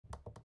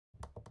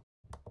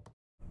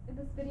In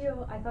this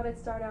video, I thought I'd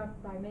start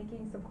out by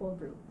making some cold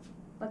brew.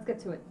 Let's get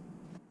to it.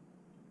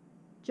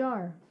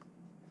 Jar.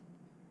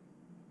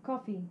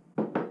 Coffee.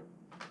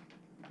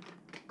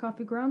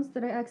 Coffee grounds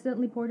that I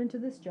accidentally poured into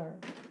this jar.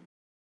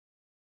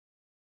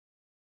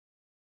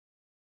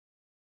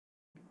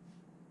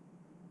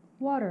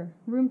 Water,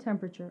 room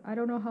temperature. I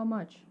don't know how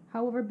much,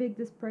 however big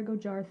this Prego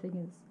jar thing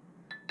is.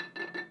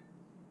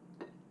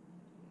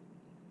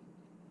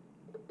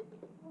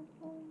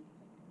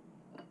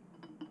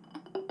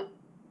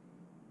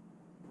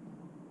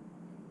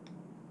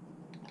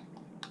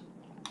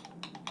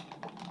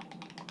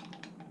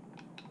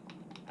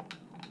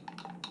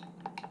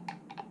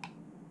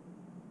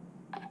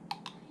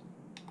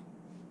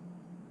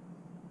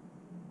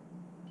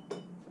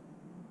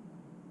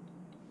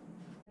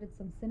 Added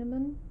some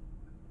cinnamon.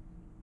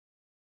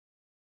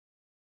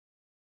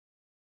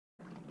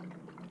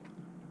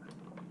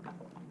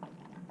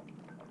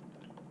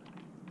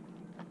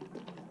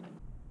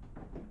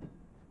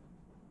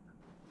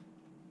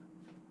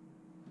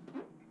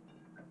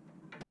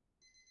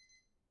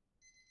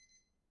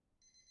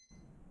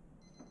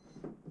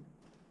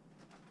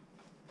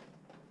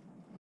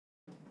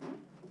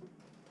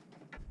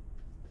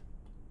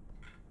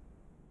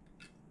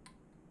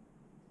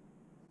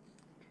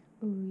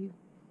 Ooh, you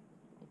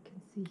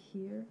can see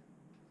here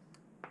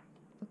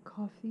the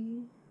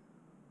coffee.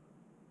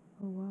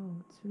 Oh wow,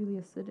 it's really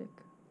acidic.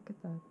 Look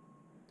at that.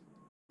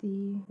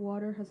 The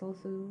water has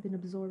also been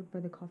absorbed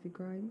by the coffee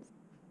grinds.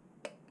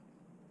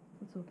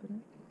 Let's open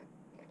it.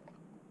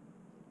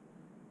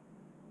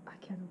 I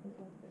can't open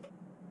it.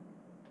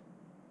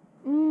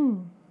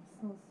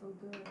 Smells so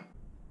good.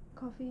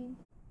 Coffee.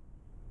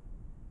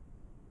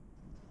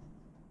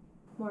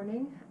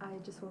 Morning, I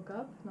just woke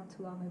up not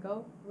too long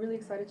ago. Really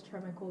excited to try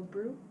my cold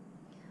brew.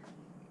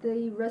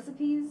 The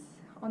recipes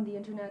on the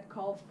internet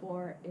call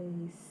for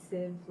a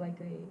sieve, like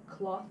a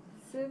cloth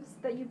sieves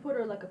that you put,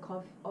 or like a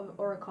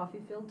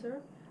coffee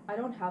filter. I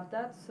don't have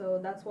that, so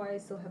that's why I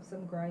still have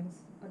some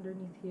grinds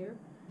underneath here.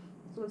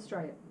 So let's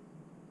try it.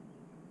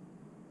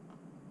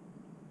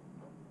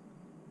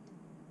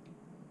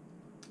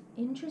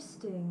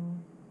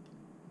 Interesting.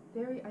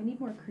 I need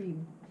more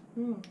cream.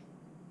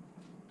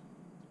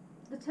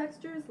 The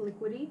texture is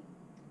liquidy.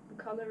 The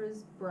color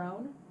is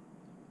brown.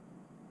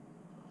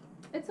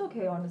 It's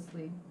okay,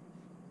 honestly.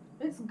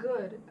 It's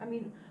good. I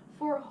mean,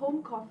 for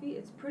home coffee,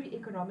 it's pretty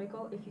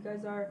economical. If you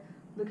guys are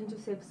looking to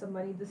save some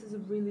money, this is a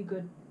really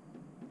good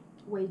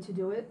way to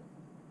do it.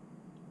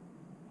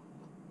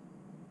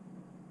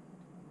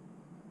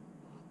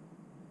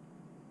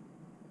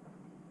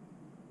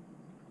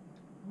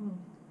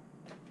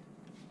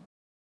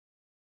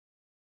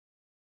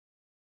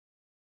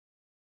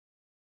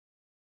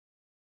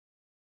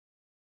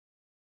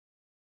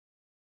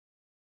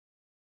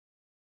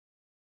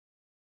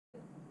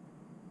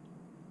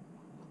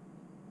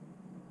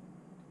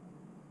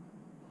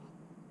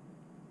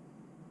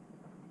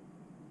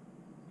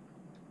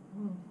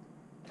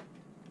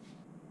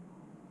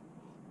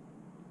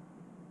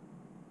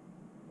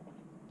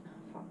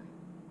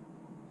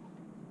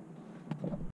 Fuck.